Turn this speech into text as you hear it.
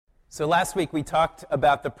So last week we talked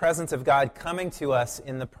about the presence of God coming to us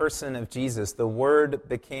in the person of Jesus. The Word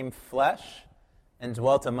became flesh and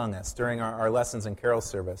dwelt among us during our lessons and carol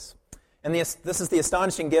service. And this is the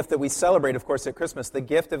astonishing gift that we celebrate, of course, at Christmas, the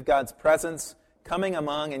gift of God's presence coming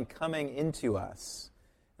among and coming into us.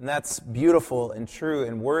 And that's beautiful and true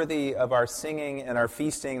and worthy of our singing and our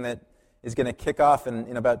feasting that is going to kick off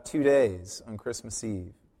in about 2 days on Christmas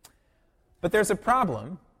Eve. But there's a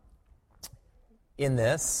problem in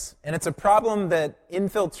this, and it's a problem that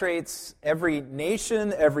infiltrates every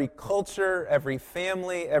nation, every culture, every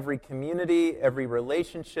family, every community, every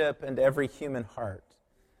relationship, and every human heart.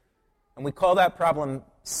 And we call that problem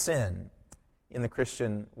sin in the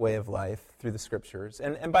Christian way of life through the Scriptures.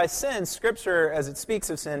 And by sin, Scripture, as it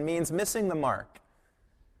speaks of sin, means missing the mark.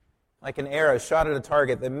 Like an arrow shot at a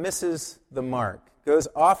target that misses the mark, goes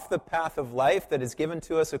off the path of life that is given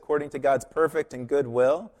to us according to God's perfect and good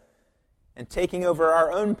will, and taking over our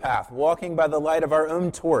own path, walking by the light of our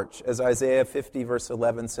own torch, as Isaiah 50 verse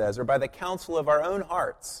 11 says, or by the counsel of our own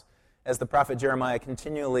hearts, as the prophet Jeremiah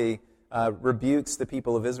continually rebukes the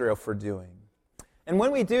people of Israel for doing. And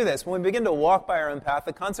when we do this, when we begin to walk by our own path,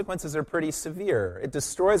 the consequences are pretty severe. It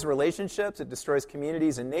destroys relationships, it destroys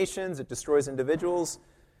communities and nations, it destroys individuals.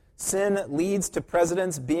 Sin leads to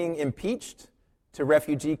presidents being impeached, to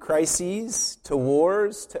refugee crises, to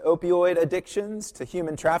wars, to opioid addictions, to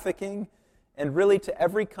human trafficking, and really to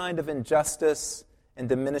every kind of injustice and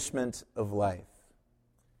diminishment of life.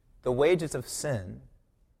 The wages of sin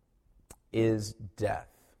is death,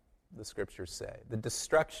 the Scriptures say, the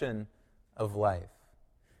destruction of life.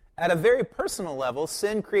 At a very personal level,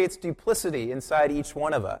 sin creates duplicity inside each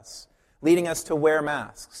one of us, leading us to wear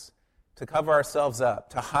masks, to cover ourselves up,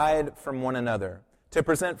 to hide from one another, to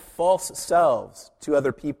present false selves to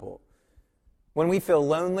other people. When we feel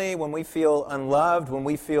lonely, when we feel unloved, when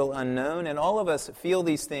we feel unknown, and all of us feel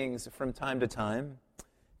these things from time to time,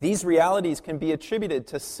 these realities can be attributed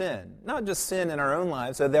to sin. Not just sin in our own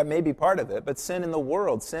lives, so that may be part of it, but sin in the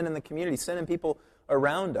world, sin in the community, sin in people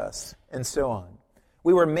around us, and so on.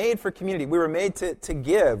 We were made for community. We were made to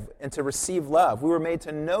give and to receive love. We were made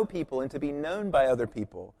to know people and to be known by other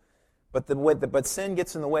people. But sin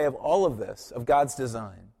gets in the way of all of this, of God's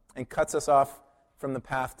design, and cuts us off from the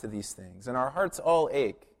path to these things. And our hearts all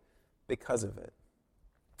ache because of it.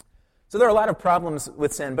 So there are a lot of problems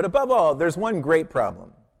with sin, but above all, there's one great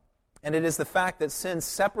problem. And it is the fact that sin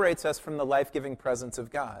separates us from the life-giving presence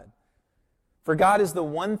of God. For God is the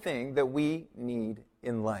one thing that we need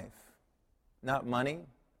in life. Not money,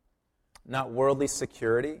 not worldly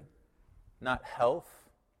security, not health,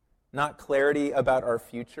 not clarity about our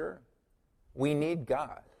future. We need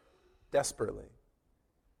God desperately.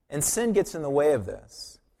 And sin gets in the way of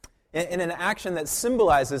this. In an action that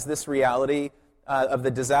symbolizes this reality of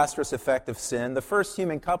the disastrous effect of sin, the first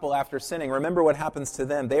human couple after sinning, remember what happens to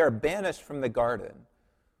them. They are banished from the garden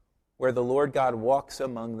where the Lord God walks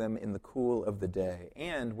among them in the cool of the day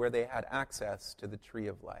and where they had access to the tree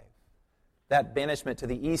of life. That banishment to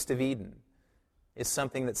the east of Eden is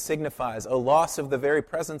something that signifies a loss of the very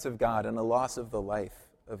presence of God and a loss of the life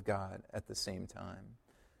of God at the same time.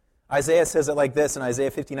 Isaiah says it like this in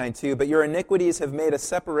Isaiah 59:2, "But your iniquities have made a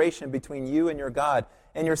separation between you and your God,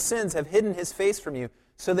 and your sins have hidden his face from you,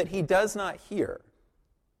 so that he does not hear."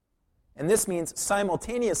 And this means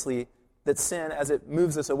simultaneously that sin, as it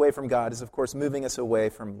moves us away from God, is of course moving us away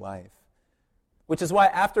from life. Which is why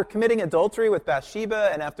after committing adultery with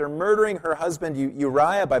Bathsheba and after murdering her husband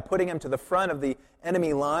Uriah by putting him to the front of the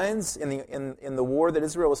enemy lines in the war that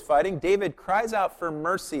Israel was fighting, David cries out for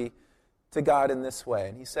mercy to God in this way.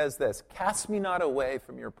 And he says this, "Cast me not away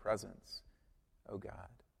from your presence, O God.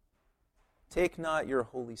 Take not your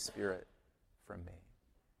Holy Spirit from me."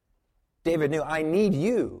 David knew, I need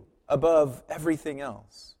you above everything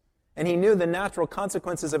else. And he knew the natural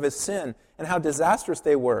consequences of his sin and how disastrous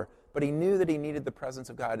they were. But he knew that he needed the presence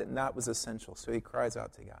of God, and that was essential. So he cries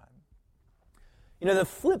out to God. You know, the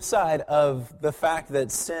flip side of the fact that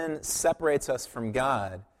sin separates us from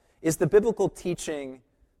God is the biblical teaching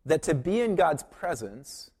that to be in God's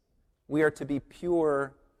presence, we are to be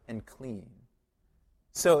pure and clean.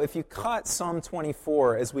 So if you caught Psalm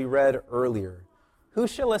 24 as we read earlier, who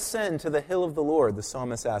shall ascend to the hill of the Lord, the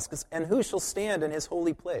psalmist asks, and who shall stand in his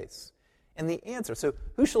holy place? And the answer, so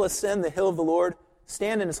who shall ascend the hill of the Lord?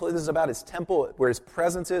 Stand in his holy, this is about his temple, where his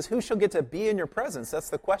presence is. Who shall get to be in your presence? That's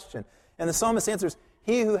the question. And the psalmist answers,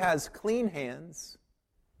 he who has clean hands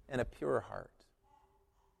and a pure heart,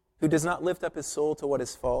 who does not lift up his soul to what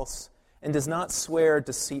is false, and does not swear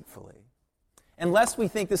deceitfully. And lest we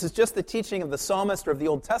think this is just the teaching of the psalmist or of the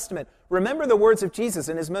Old Testament, remember the words of Jesus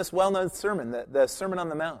in his most well-known sermon, the Sermon on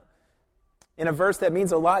the Mount. in a verse that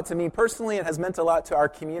means a lot to me personally and has meant a lot to our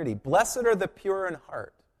community. Blessed are the pure in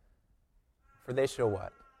heart, for they shall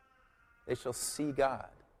what? They shall see God.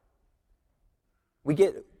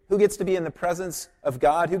 Who gets to be in the presence of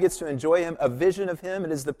God? Who gets to enjoy Him? A vision of Him?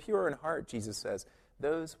 It is the pure in heart, Jesus says.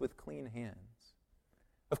 Those with clean hands.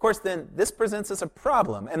 Of course, then, this presents us a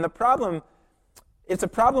problem. And the problem, it's a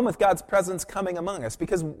problem with God's presence coming among us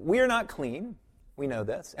because we are not clean. We know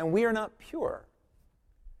this. And we are not pure.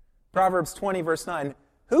 Proverbs 20, verse 9,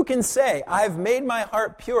 who can say, I have made my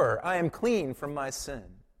heart pure, I am clean from my sin?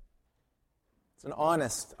 It's an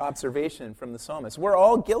honest observation from the psalmist. We're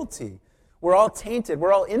all guilty. We're all tainted.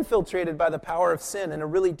 We're all infiltrated by the power of sin in a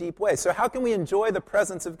really deep way. So how can we enjoy the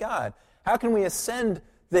presence of God? How can we ascend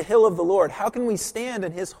the hill of the Lord? How can we stand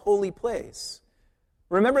in His holy place?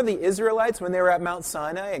 Remember the Israelites when they were at Mount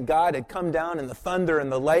Sinai and God had come down in the thunder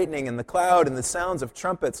and the lightning and the cloud and the sounds of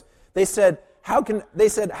trumpets? They said,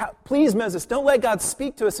 please, Moses, don't let God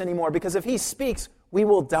speak to us anymore because if He speaks, we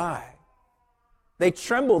will die. They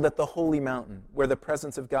trembled at the holy mountain where the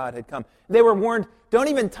presence of God had come. They were warned, don't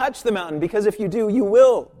even touch the mountain because if you do, you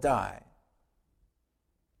will die.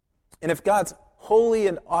 And if God's holy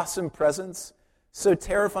and awesome presence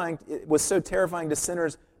was so terrifying to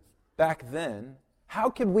sinners back then,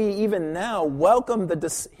 how could we even now welcome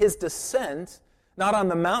His descent, not on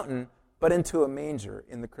the mountain, but into a manger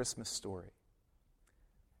in the Christmas story?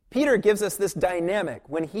 Peter gives us this dynamic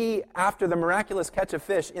when he, after the miraculous catch of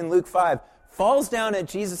fish in Luke 5, falls down at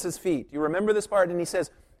Jesus' feet. You remember this part? And he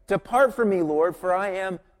says, depart from me, Lord, for I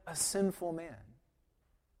am a sinful man.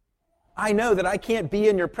 I know that I can't be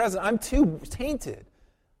in your presence. I'm too tainted.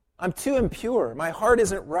 I'm too impure. My heart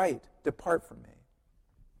isn't right. Depart from me.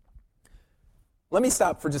 Let me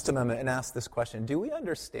stop for just a moment and ask this question. Do we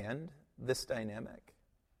understand this dynamic?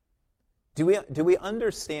 Do we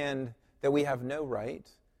understand that we have no right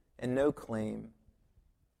and no claim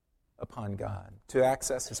upon God to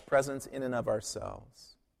access His presence in and of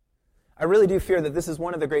ourselves? I really do fear that this is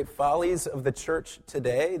one of the great follies of the church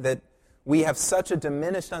today, that we have such a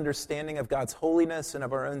diminished understanding of God's holiness and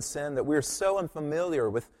of our own sin that we are so unfamiliar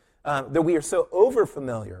with, that we are so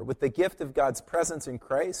over-familiar with the gift of God's presence in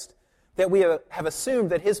Christ that we have assumed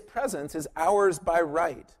that His presence is ours by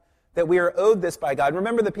right, that we are owed this by God.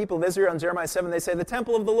 Remember the people of Israel in Jeremiah 7, they say, the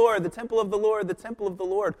temple of the Lord, the temple of the Lord, the temple of the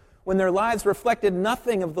Lord, when their lives reflected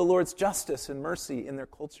nothing of the Lord's justice and mercy in their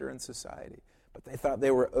culture and society, but they thought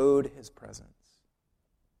they were owed His presence.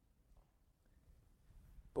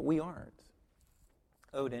 But we aren't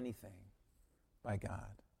owed anything by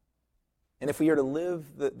God. And if we are to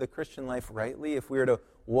live the Christian life rightly, if we are to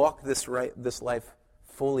walk this life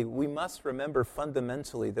fully, we must remember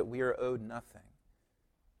fundamentally that we are owed nothing,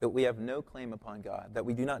 that we have no claim upon God, that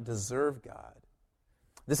we do not deserve God.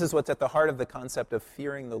 This is what's at the heart of the concept of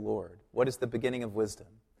fearing the Lord. What is the beginning of wisdom?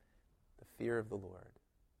 The fear of the Lord.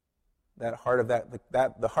 The heart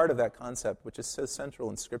of that concept, which is so central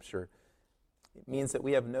in Scripture, it means that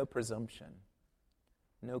we have no presumption,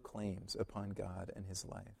 no claims upon God and His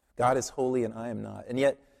life. God is holy and I am not. And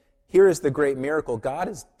yet, here is the great miracle. God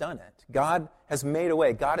has done it. God has made a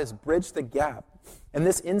way. God has bridged the gap. And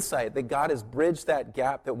this insight that God has bridged that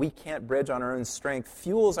gap that we can't bridge on our own strength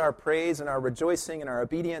fuels our praise and our rejoicing and our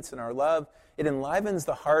obedience and our love. It enlivens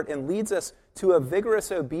the heart and leads us to a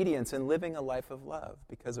vigorous obedience in living a life of love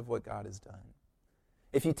because of what God has done.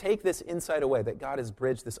 If you take this insight away, that God has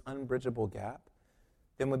bridged this unbridgeable gap,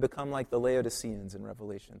 then we become like the Laodiceans in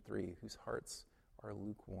Revelation 3, whose hearts are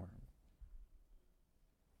lukewarm.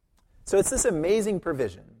 So it's this amazing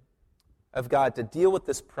provision of God to deal with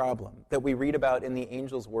this problem that we read about in the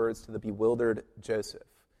angel's words to the bewildered Joseph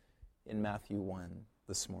in Matthew 1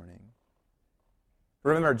 this morning.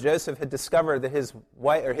 Remember, Joseph had discovered that his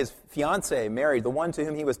wife, or his fiancée, Mary, the one to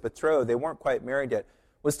whom he was betrothed, they weren't quite married yet,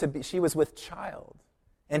 she was with child.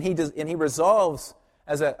 And he resolves,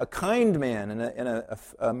 as a kind man and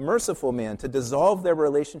a merciful man, to dissolve their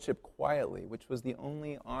relationship quietly, which was the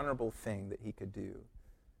only honorable thing that he could do.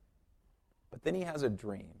 But then he has a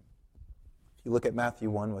dream. If you look at Matthew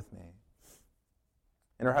 1 with me.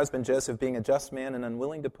 And her husband Joseph, being a just man and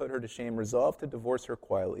unwilling to put her to shame, resolved to divorce her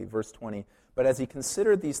quietly. Verse 20, but as he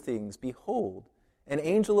considered these things, behold, an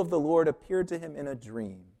angel of the Lord appeared to him in a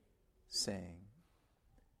dream, saying,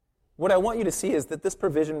 what I want you to see is that this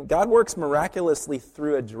provision, God works miraculously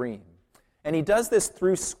through a dream. And He does this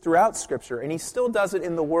throughout Scripture, and He still does it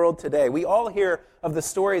in the world today. We all hear of the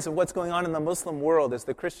stories of what's going on in the Muslim world as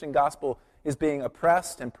the Christian gospel is being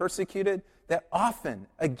oppressed and persecuted, that often,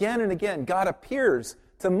 again and again, God appears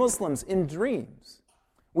to Muslims in dreams.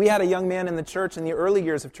 We had a young man in the church in the early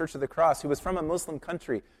years of Church of the Cross who was from a Muslim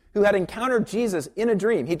country who had encountered Jesus in a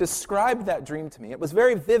dream. He described that dream to me. It was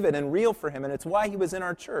very vivid and real for him, and it's why he was in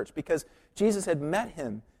our church, because Jesus had met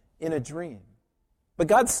him in a dream. But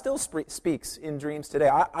God still speaks in dreams today.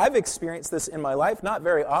 I've experienced this in my life, not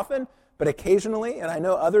very often, but occasionally, and I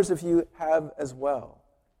know others of you have as well.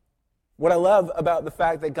 What I love about the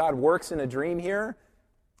fact that God works in a dream here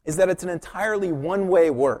is that it's an entirely one-way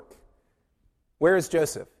work. Where is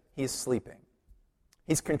Joseph? He's sleeping.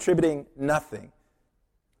 He's contributing nothing.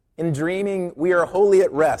 In dreaming, we are wholly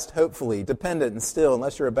at rest, hopefully, dependent and still,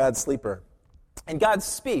 unless you're a bad sleeper. And God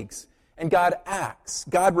speaks, and God acts,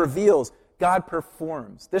 God reveals, God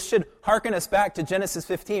performs. This should hearken us back to Genesis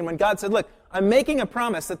 15, when God said, look, I'm making a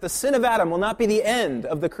promise that the sin of Adam will not be the end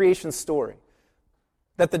of the creation story.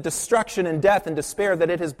 That the destruction and death and despair that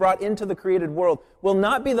it has brought into the created world will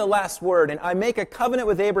not be the last word. And I make a covenant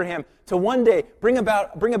with Abraham to one day bring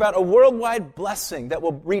about a worldwide blessing that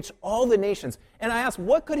will reach all the nations. And I ask,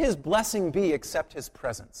 what could his blessing be except his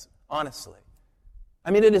presence, honestly?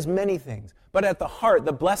 I mean, it is many things. But at the heart,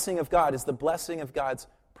 the blessing of God is the blessing of God's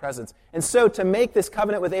presence. And so to make this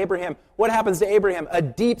covenant with Abraham, what happens to Abraham? A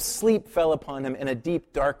deep sleep fell upon him and a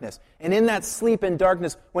deep darkness. And in that sleep and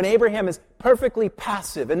darkness, when Abraham is perfectly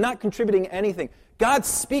passive and not contributing anything, God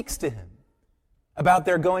speaks to him about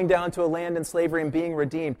their going down to a land in slavery and being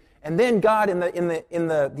redeemed. And then God, in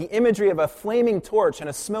the imagery of a flaming torch and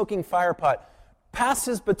a smoking firepot,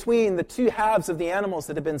 passes between the two halves of the animals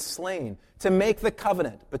that have been slain to make the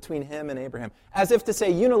covenant between him and Abraham. As if to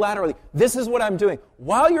say unilaterally, this is what I'm doing.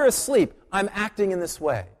 While you're asleep, I'm acting in this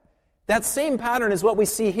way. That same pattern is what we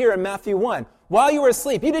see here in Matthew 1. While you were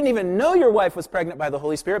asleep, you didn't even know your wife was pregnant by the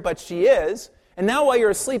Holy Spirit, but she is. And now while you're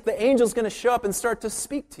asleep, the angel's going to show up and start to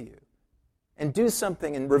speak to you and do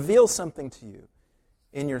something and reveal something to you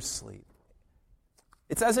in your sleep.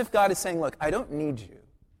 It's as if God is saying, look, I don't need you,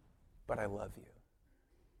 but I love you.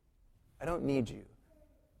 I don't need you,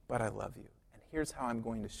 but I love you. And here's how I'm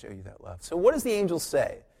going to show you that love. So what does the angel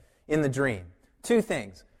say in the dream? Two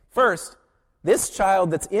things. First, this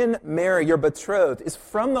child that's in Mary, your betrothed, is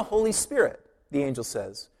from the Holy Spirit, the angel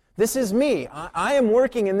says. This is me. I am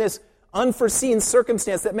working in this unforeseen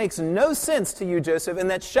circumstance that makes no sense to you, Joseph, and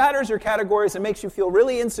that shatters your categories and makes you feel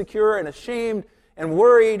really insecure and ashamed and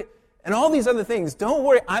worried and all these other things. Don't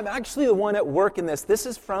worry. I'm actually the one at work in this. This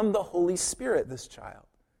is from the Holy Spirit, this child.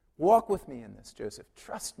 Walk with me in this, Joseph.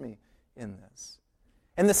 Trust me in this.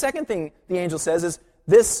 And the second thing the angel says is,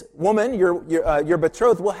 this woman, your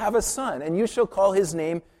betrothed, will have a son, and you shall call his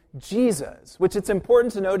name Jesus, which it's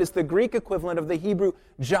important to note is the Greek equivalent of the Hebrew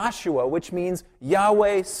Joshua, which means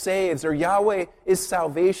Yahweh saves, or Yahweh is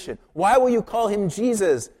salvation. Why will you call him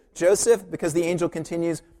Jesus, Joseph? Because the angel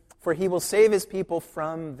continues, for he will save his people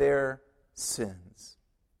from their sins.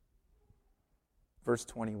 Verse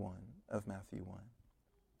 21 of Matthew 1.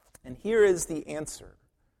 And here is the answer.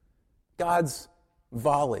 God's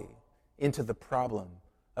volley into the problem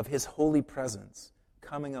of his holy presence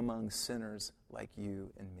coming among sinners like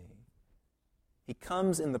you and me. He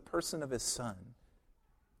comes in the person of his Son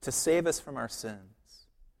to save us from our sins.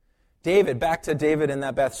 David, back to David in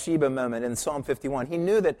that Bathsheba moment in Psalm 51, he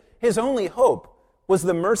knew that his only hope was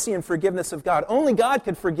the mercy and forgiveness of God. Only God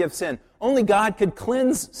could forgive sin. Only God could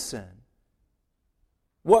cleanse sin.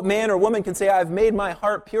 What man or woman can say, I've made my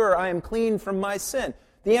heart pure, I am clean from my sin?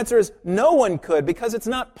 The answer is no one could, because it's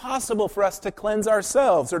not possible for us to cleanse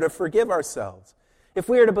ourselves or to forgive ourselves. If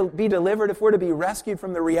we are to be delivered, if we're to be rescued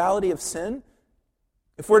from the reality of sin,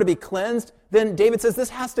 if we're to be cleansed, then David says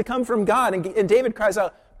this has to come from God. And David cries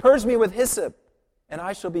out, purge me with hyssop, and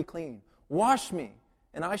I shall be clean. Wash me,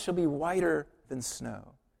 and I shall be whiter than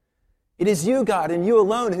snow. It is you, God, and you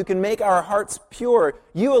alone who can make our hearts pure.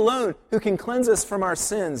 You alone who can cleanse us from our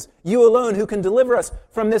sins. You alone who can deliver us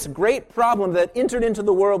from this great problem that entered into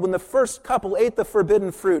the world when the first couple ate the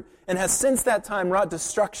forbidden fruit and has since that time wrought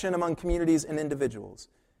destruction among communities and individuals.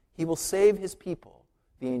 He will save his people,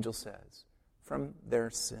 the angel says, from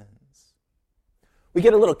their sins. We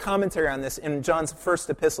get a little commentary on this in John's first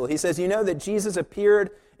epistle. He says, you know that Jesus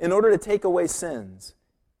appeared in order to take away sins,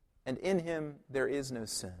 and in him there is no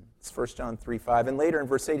sin. It's 1 John 3:5. And later in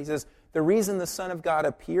verse 8 he says, the reason the Son of God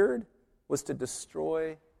appeared was to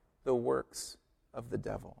destroy the works of the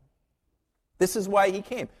devil. This is why he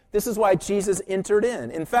came. This is why Jesus entered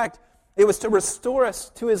in. In fact, it was to restore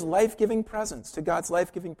us to his life-giving presence, to God's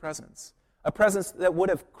life-giving presence. A presence that would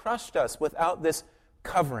have crushed us without this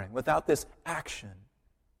covering, without this action.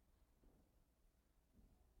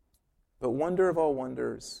 But wonder of all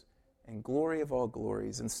wonders and glory of all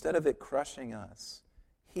glories, instead of it crushing us,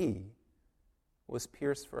 he was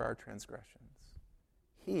pierced for our transgressions.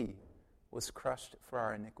 He was crushed for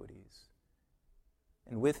our iniquities.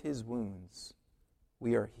 and with his wounds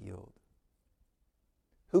we are healed.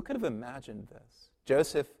 Who could have imagined this?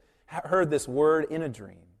 Joseph heard this word in a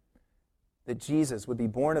dream, that Jesus would be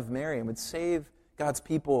born of Mary and would save God's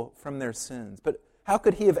people from their sins. But how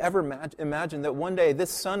could he have ever imagined that one day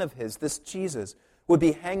this son of his, this Jesus, would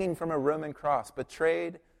be hanging from a Roman cross,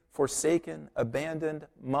 betrayed, forsaken, abandoned,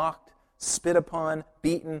 mocked, spit upon,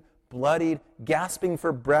 beaten, bloodied, gasping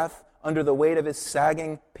for breath under the weight of his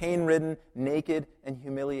sagging, pain-ridden, naked, and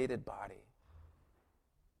humiliated body?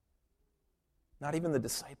 Not even the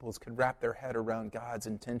disciples could wrap their head around God's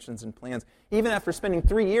intentions and plans. Even after spending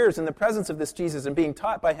 3 years in the presence of this Jesus and being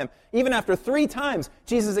taught by him, even after 3 times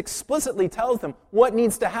Jesus explicitly tells them what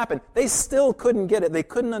needs to happen, they still couldn't get it. They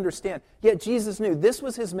couldn't understand. Yet Jesus knew this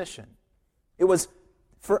was his mission. It was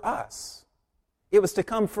for us. It was to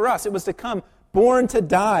come for us. It was to come born to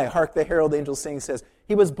die, hark the herald angel sing says.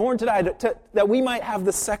 He was born to die that we might have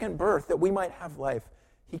the second birth, that we might have life.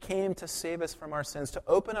 He came to save us from our sins, to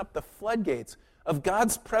open up the floodgates of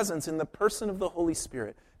God's presence in the person of the Holy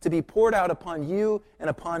Spirit, to be poured out upon you and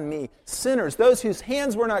upon me, sinners, those whose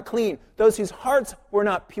hands were not clean, those whose hearts were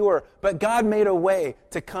not pure, but God made a way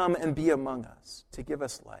to come and be among us, to give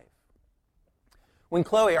us life. When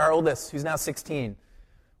Chloe, our oldest, who's now 16,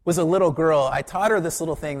 was a little girl, I taught her this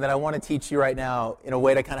little thing that I want to teach you right now in a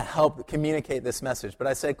way to kind of help communicate this message. But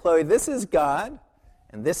I said, Chloe, this is God,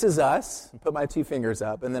 and this is us, and put my 2 fingers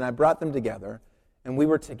up, and then I brought them together, and we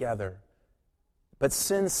were together. But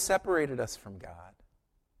sin separated us from God.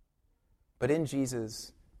 But in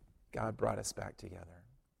Jesus, God brought us back together,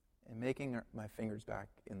 and making my fingers back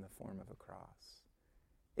in the form of a cross.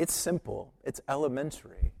 It's simple, it's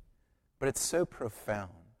elementary, but it's so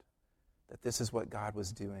profound that this is what God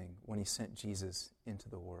was doing when he sent Jesus into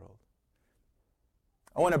the world.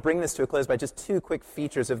 I want to bring this to a close by just 2 quick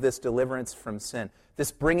features of this deliverance from sin,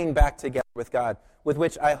 this bringing back together with God, with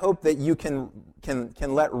which I hope that you can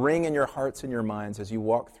let ring in your hearts and your minds as you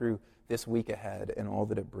walk through this week ahead and all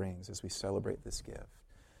that it brings as we celebrate this gift.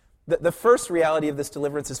 The first reality of this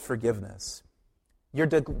deliverance is forgiveness. You're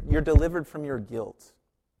delivered from your guilt,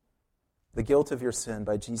 the guilt of your sin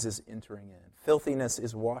by Jesus entering in. Filthiness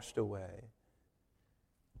is washed away.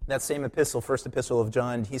 That same epistle, first epistle of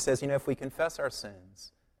John, he says, if we confess our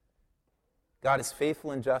sins, God is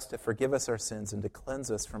faithful and just to forgive us our sins and to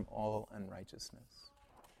cleanse us from all unrighteousness.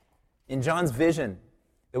 In John's vision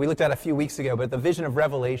that we looked at a few weeks ago, but the vision of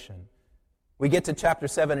Revelation, we get to chapter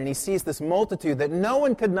 7, and he sees this multitude that no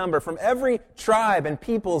one could number from every tribe and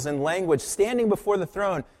peoples and language standing before the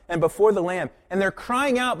throne and before the Lamb. And they're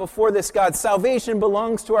crying out before this God, salvation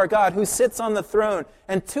belongs to our God who sits on the throne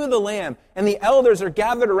and to the Lamb. And the elders are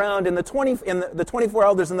gathered around in the 24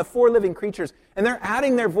 elders and the 4 living creatures. And they're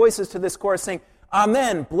adding their voices to this chorus saying,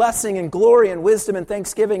 Amen, blessing and glory and wisdom and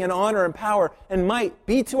thanksgiving and honor and power and might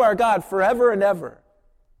be to our God forever and ever.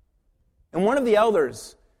 And one of the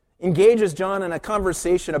elders engages John in a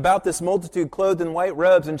conversation about this multitude clothed in white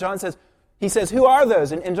robes. And John says, who are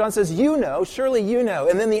those? And John says, you know, surely you know.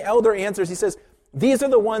 And then the elder answers, he says, these are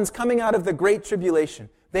the ones coming out of the great tribulation.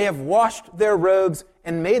 They have washed their robes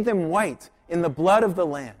and made them white in the blood of the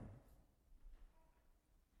Lamb.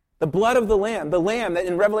 The blood of the Lamb that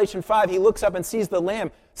in Revelation 5, he looks up and sees the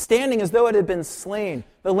Lamb standing as though it had been slain.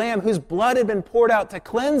 The Lamb whose blood had been poured out to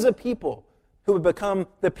cleanse a people who would become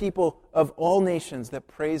the people of all nations that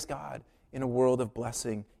praise God in a world of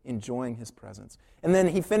blessing, enjoying his presence. And then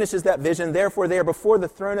he finishes that vision. Therefore, they are before the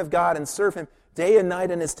throne of God and serve him day and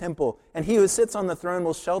night in his temple. And he who sits on the throne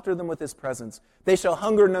will shelter them with his presence. They shall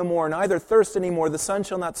hunger no more, neither thirst any more. The sun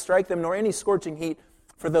shall not strike them, nor any scorching heat.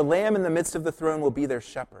 For the Lamb in the midst of the throne will be their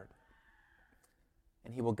shepherd.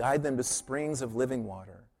 And he will guide them to springs of living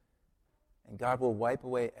water. And God will wipe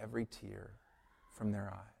away every tear from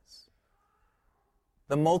their eyes.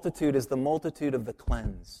 The multitude is the multitude of the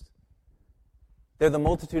cleansed. They're the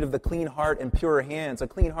multitude of the clean heart and pure hands, a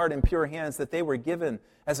clean heart and pure hands that they were given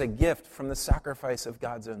as a gift from the sacrifice of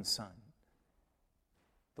God's own Son,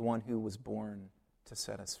 the one who was born to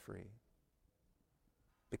set us free.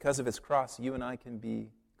 Because of his cross, you and I can be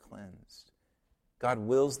cleansed. God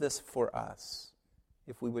wills this for us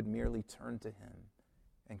if we would merely turn to him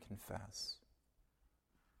and confess.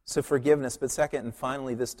 So forgiveness, but second and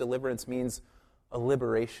finally, this deliverance means a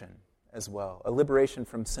liberation as well, a liberation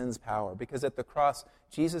from sin's power. Because at the cross,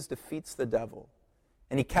 Jesus defeats the devil,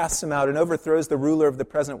 and he casts him out and overthrows the ruler of the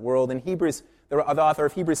present world. And Hebrews, the author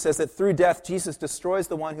of Hebrews says that through death, Jesus destroys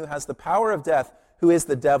the one who has the power of death, who is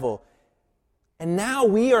the devil. And now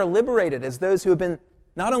we are liberated as those who have been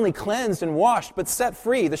not only cleansed and washed, but set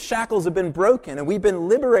free. The shackles have been broken, and we've been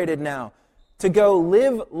liberated now to go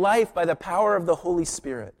live life by the power of the Holy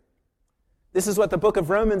Spirit. This is what the book of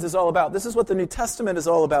Romans is all about. This is what the New Testament is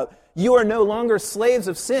all about. You are no longer slaves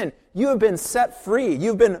of sin. You have been set free.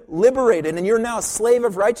 You've been liberated, and you're now a slave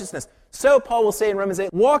of righteousness. So, Paul will say in Romans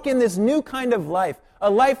 8, walk in this new kind of life, a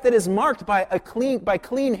life that is marked by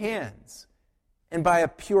clean hands and by a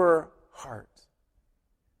pure heart.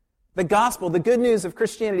 The gospel, the good news of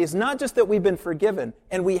Christianity is not just that we've been forgiven,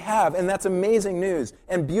 and we have, and that's amazing news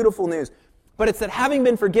and beautiful news, but it's that having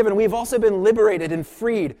been forgiven, we've also been liberated and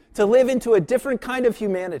freed to live into a different kind of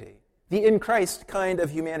humanity, the in Christ kind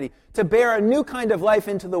of humanity, to bear a new kind of life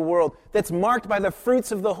into the world that's marked by the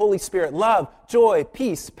fruits of the Holy Spirit: love, joy,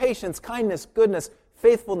 peace, patience, kindness, goodness,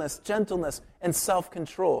 faithfulness, gentleness, and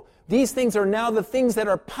self-control. These things are now the things that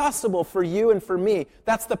are possible for you and for me.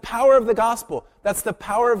 That's the power of the gospel. That's the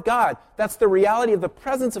power of God. That's the reality of the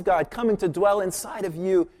presence of God coming to dwell inside of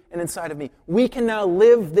you and inside of me. We can now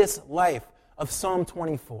live this life of Psalm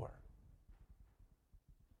 24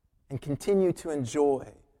 and continue to enjoy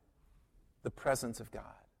the presence of God,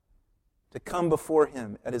 to come before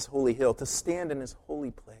Him at His holy hill, to stand in His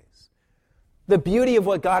holy place. The beauty of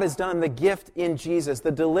what God has done, the gift in Jesus,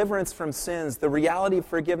 the deliverance from sins, the reality of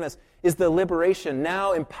forgiveness, is the liberation,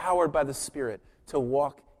 now empowered by the Spirit, to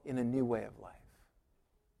walk in a new way of life.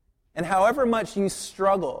 And however much you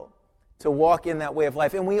struggle to walk in that way of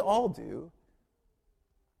life, and we all do,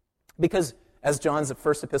 because as John's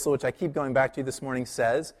first epistle, which I keep going back to this morning,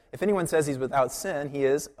 says, if anyone says he's without sin, he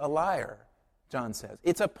is a liar, John says.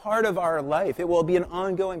 It's a part of our life. It will be an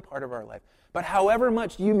ongoing part of our life. But however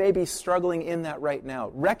much you may be struggling in that right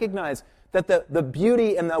now, recognize that the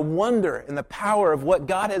beauty and the wonder and the power of what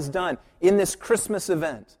God has done in this Christmas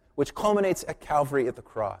event, which culminates at Calvary at the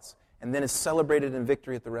cross, and then is celebrated in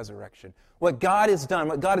victory at the resurrection. What God has done,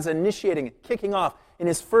 what God is initiating, kicking off in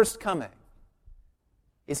His first coming,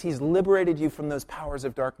 is He's liberated you from those powers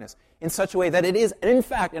of darkness in such a way that it is, in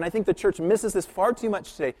fact, and I think the church misses this far too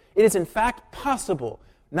much today, it is in fact possible,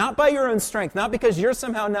 not by your own strength, not because you're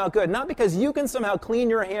somehow now good, not because you can somehow clean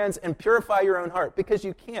your hands and purify your own heart, because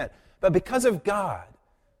you can't, but because of God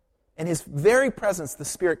and His very presence, the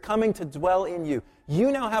Spirit coming to dwell in you,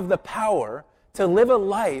 you now have the power to live a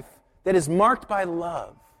life that is marked by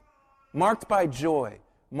love, marked by joy,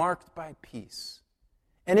 marked by peace.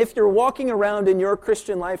 And if you're walking around in your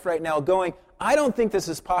Christian life right now going, I don't think this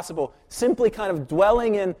is possible, simply kind of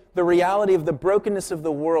dwelling in the reality of the brokenness of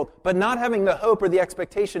the world, but not having the hope or the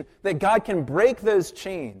expectation that God can break those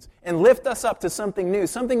chains and lift us up to something new,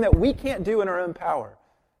 something that we can't do in our own power,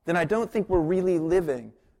 then I don't think we're really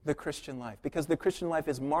living the Christian life, because the Christian life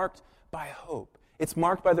is marked by hope. It's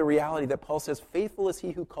marked by the reality that Paul says, faithful is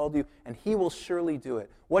He who called you, and He will surely do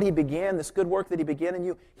it. What He began, this good work that He began in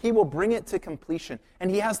you, He will bring it to completion.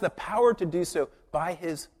 And He has the power to do so by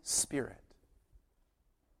His Spirit.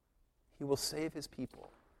 He will save His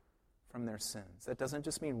people from their sins. That doesn't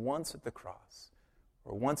just mean once at the cross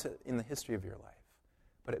or once in the history of your life,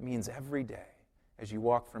 but it means every day as you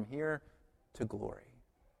walk from here to glory,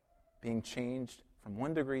 being changed from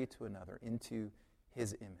one degree to another into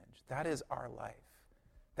His image. That is our life.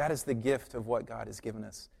 That is the gift of what God has given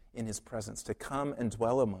us in His presence, to come and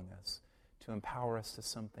dwell among us, to empower us to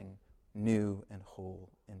something new and whole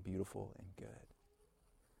and beautiful and good.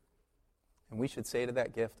 And we should say to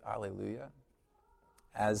that gift, Alleluia,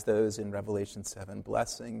 as those in Revelation 7,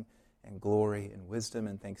 blessing and glory and wisdom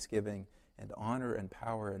and thanksgiving and honor and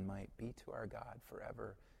power and might be to our God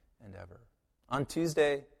forever and ever. On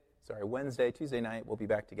Tuesday night, we'll be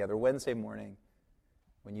back together. Wednesday morning,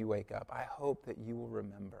 when you wake up, I hope that you will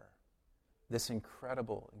remember this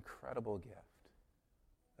incredible, incredible gift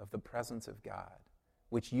of the presence of God,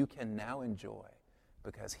 which you can now enjoy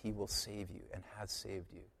because He will save you and has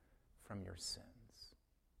saved you from your sins.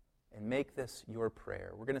 And make this your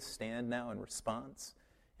prayer. We're going to stand now in response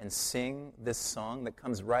and sing this song that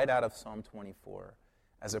comes right out of Psalm 24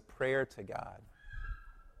 as a prayer to God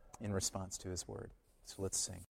in response to His word. So let's sing.